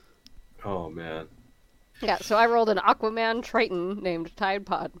 but oh man. Yeah, so I rolled an Aquaman Triton named Tide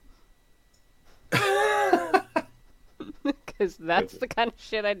Pod. Because that's the kind of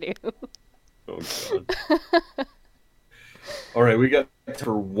shit I do. Oh god. All right, we got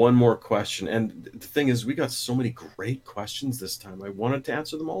for one more question, and the thing is, we got so many great questions this time. I wanted to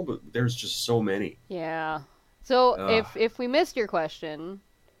answer them all, but there's just so many. Yeah. So if we missed your question,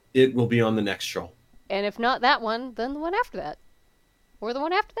 it will be on the next show. And if not that one, then the one after that, or the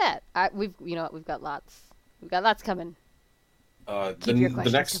one after that. We've got lots. We've got lots coming. Keep your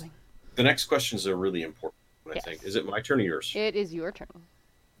questions coming. The next questions are really important, I think. Is it my turn or yours? It is your turn.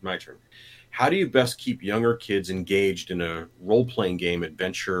 My turn. How do you best keep younger kids engaged in a role-playing game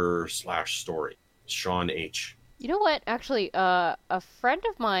adventure/story? Sean H. You know what? Actually, a friend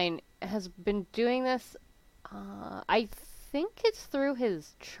of mine has been doing this. I think it's through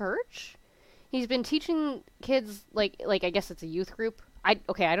his church. He's been teaching kids, like I guess it's a youth group. I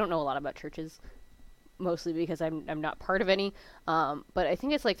don't know a lot about churches, mostly because I'm not part of any. But I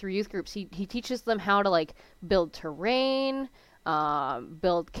think it's like through youth groups. He teaches them how to like build terrain,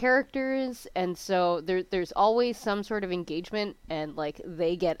 build characters, and so there's always some sort of engagement, and like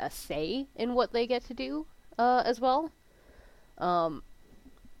they get a say in what they get to do as well.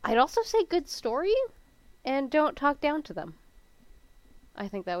 I'd also say good story, and don't talk down to them. I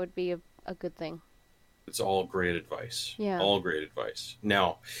think that would be a good thing. It's all great advice. Yeah. All great advice.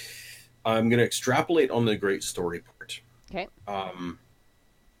 Now, I'm going to extrapolate on the great story part. Okay.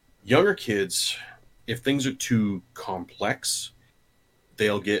 Younger kids, if things are too complex,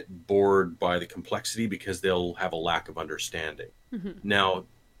 they'll get bored by the complexity because they'll have a lack of understanding. Mm-hmm. Now,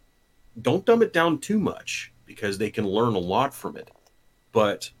 don't dumb it down too much because they can learn a lot from it.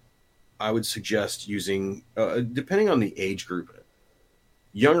 But I would suggest using, depending on the age group,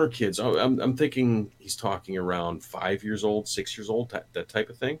 younger kids. I'm thinking he's talking around 5 years old, 6 years old, that type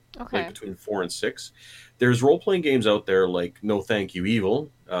of thing. Okay. Like between 4 and 6. There's role-playing games out there like No Thank You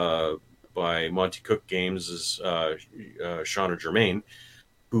Evil by Monty Cook Games' Shauna Germain,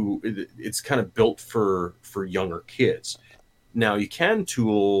 who it's kind of built for younger kids. Now, you can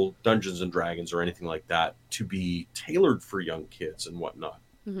tool Dungeons and Dragons or anything like that to be tailored for young kids and whatnot.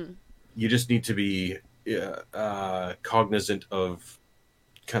 Mm-hmm. You just need to be cognizant of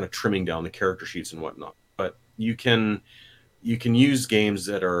kind of trimming down the character sheets and whatnot. But you can use games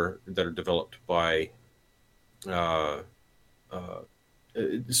that are developed by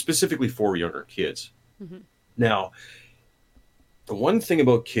specifically for younger kids. Mm-hmm. Now, the one thing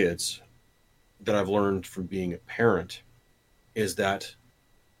about kids that I've learned from being a parent is that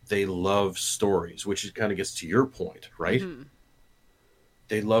they love stories, which kind of gets to your point, right? Mm-hmm.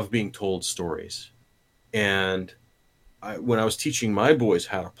 They love being told stories. And when I was teaching my boys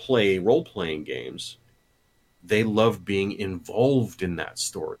how to play role-playing games, they love being involved in that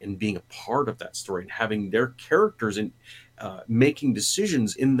story and being a part of that story and having their characters and making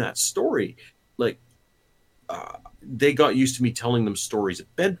decisions in that story. Like, they got used to me telling them stories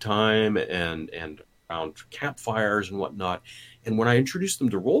at bedtime and around campfires and whatnot. And when I introduced them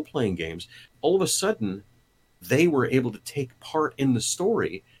to role-playing games, all of a sudden, they were able to take part in the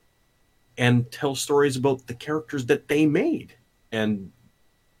story and tell stories about the characters that they made. And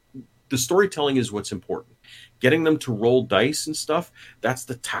the storytelling is what's important. Getting them to roll dice and stuff, that's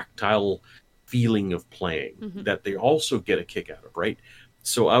the tactile feeling of playing that they also get a kick out of, right?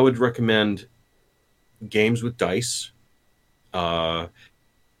 So I would recommend games with dice.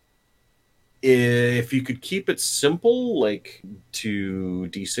 If you could keep it simple, like to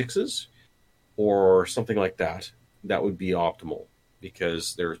D6s or something like that, that would be optimal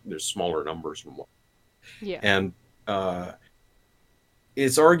because there's smaller numbers and what. Yeah. And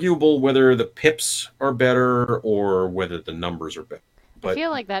it's arguable whether the pips are better or whether the numbers are better. But I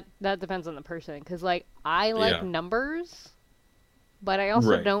feel like that depends on the person because, like, I like numbers, but I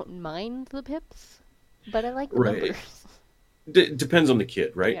also don't mind the pips. But I like the numbers. Depends on the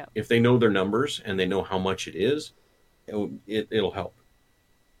kid, right? Yeah. If they know their numbers and they know how much it is, it'll help.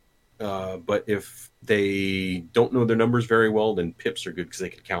 But if they don't know their numbers very well, then pips are good because they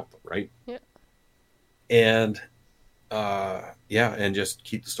can count them, right? Yeah. And and just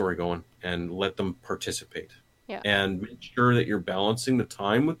keep the story going and let them participate. Yeah. And make sure that you're balancing the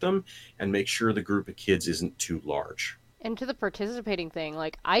time with them and make sure the group of kids isn't too large. And to the participating thing,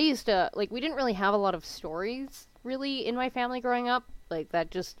 like, I used to, like, we didn't really have a lot of stories, really, in my family growing up. Like, that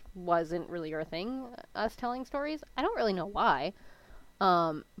just wasn't really our thing, us telling stories. I don't really know why.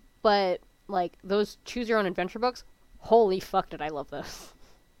 But, like, those Choose Your Own Adventure books, holy fuck did I love those.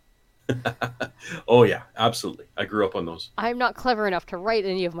 Oh, yeah, absolutely. I grew up on those. I'm not clever enough to write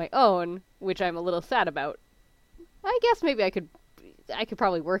any of my own, which I'm a little sad about. I guess maybe I could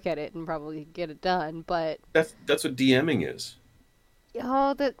probably work at it and probably get it done, but that's what DMing is.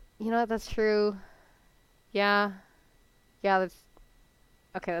 Oh, that's true. Yeah, that's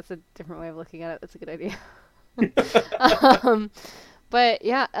okay. That's a different way of looking at it. That's a good idea. But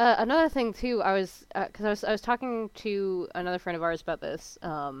yeah, another thing too. I was because I was talking to another friend of ours about this.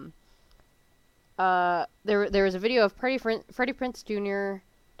 There was a video of Freddie Prinze Jr.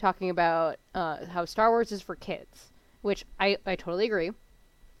 talking about how Star Wars is for kids, which I totally agree.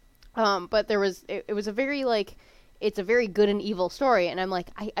 But it was a very, like, it's a very good and evil story, and I'm like,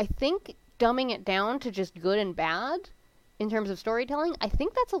 I think dumbing it down to just good and bad in terms of storytelling, I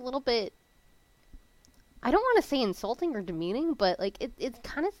think that's a little bit, I don't want to say insulting or demeaning, but, like, it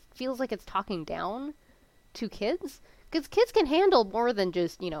kind of feels like it's talking down to kids, because kids can handle more than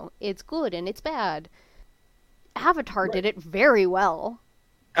just, it's good and it's bad. Avatar did it very well.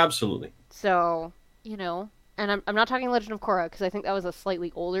 Absolutely. So, and I'm not talking Legend of Korra, because I think that was a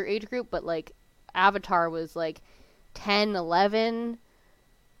slightly older age group, but, like, Avatar was, like, 10, 11.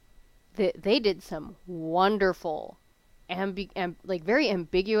 They did some wonderful, like, very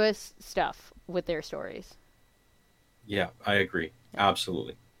ambiguous stuff with their stories. Yeah, I agree.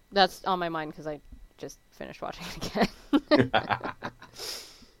 Absolutely. That's on my mind, because I just finished watching it again.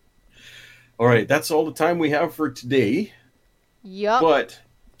 All right, that's all the time we have for today. Yup. But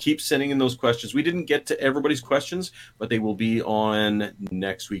keep sending in those questions. We didn't get to everybody's questions, but they will be on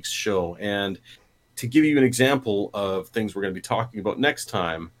next week's show. And to give you an example of things we're going to be talking about next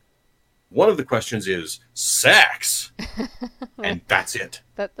time, One of the questions is sex, and that's it.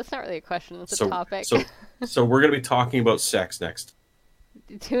 That's not really a question. It's a topic. So we're going to be talking about sex next.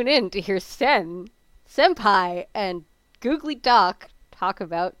 Tune in to hear Senpai, and Googly Doc talk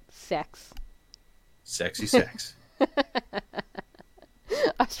about sex. Sexy sex.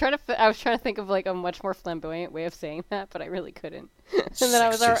 I was trying to think of like a much more flamboyant way of saying that, but I really couldn't. And then I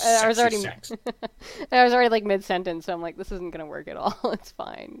was already like mid-sentence, so I'm like, this isn't gonna work at all. It's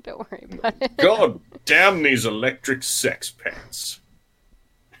fine. Don't worry about it. God damn these electric sex pants.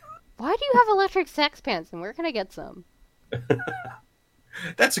 Why do you have electric sex pants, and where can I get some?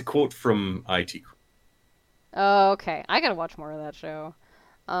 That's a quote from IT. Oh, okay. I gotta watch more of that show.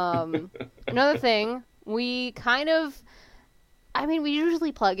 Another thing, we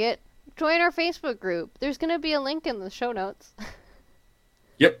usually plug it. Join our Facebook group. There's going to be a link in the show notes.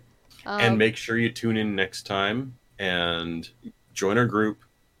 Yep. And make sure you tune in next time and join our group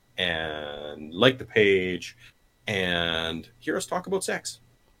and like the page and hear us talk about sex.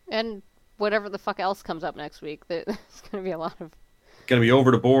 And whatever the fuck else comes up next week. There's going to be a lot of... Going to be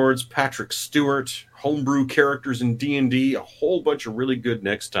Over the Boards, Patrick Stewart, homebrew characters in D&D, a whole bunch of really good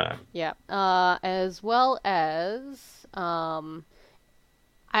next time. Yeah. As well as...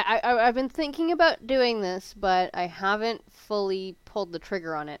 I've been thinking about doing this, but I haven't fully pulled the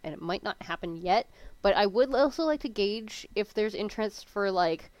trigger on it, and it might not happen yet. But I would also like to gauge if there's interest for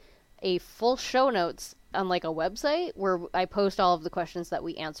like a full show notes on like a website where I post all of the questions that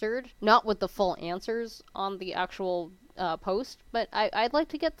we answered, not with the full answers on the actual post, but I'd like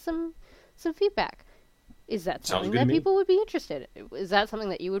to get some feedback. Is that something that people would be interested in? Is that something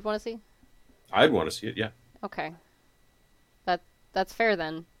that you would want to see? I'd want to see it, yeah. Okay. That's fair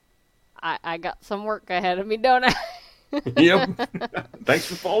then. I got some work ahead of me, don't I? Yep. Thanks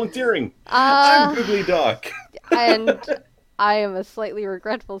for volunteering. I'm Googly Doc. And I am a slightly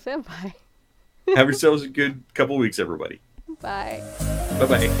regretful senpai. Have yourselves a good couple weeks, everybody. Bye.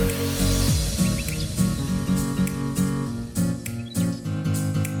 Bye-bye.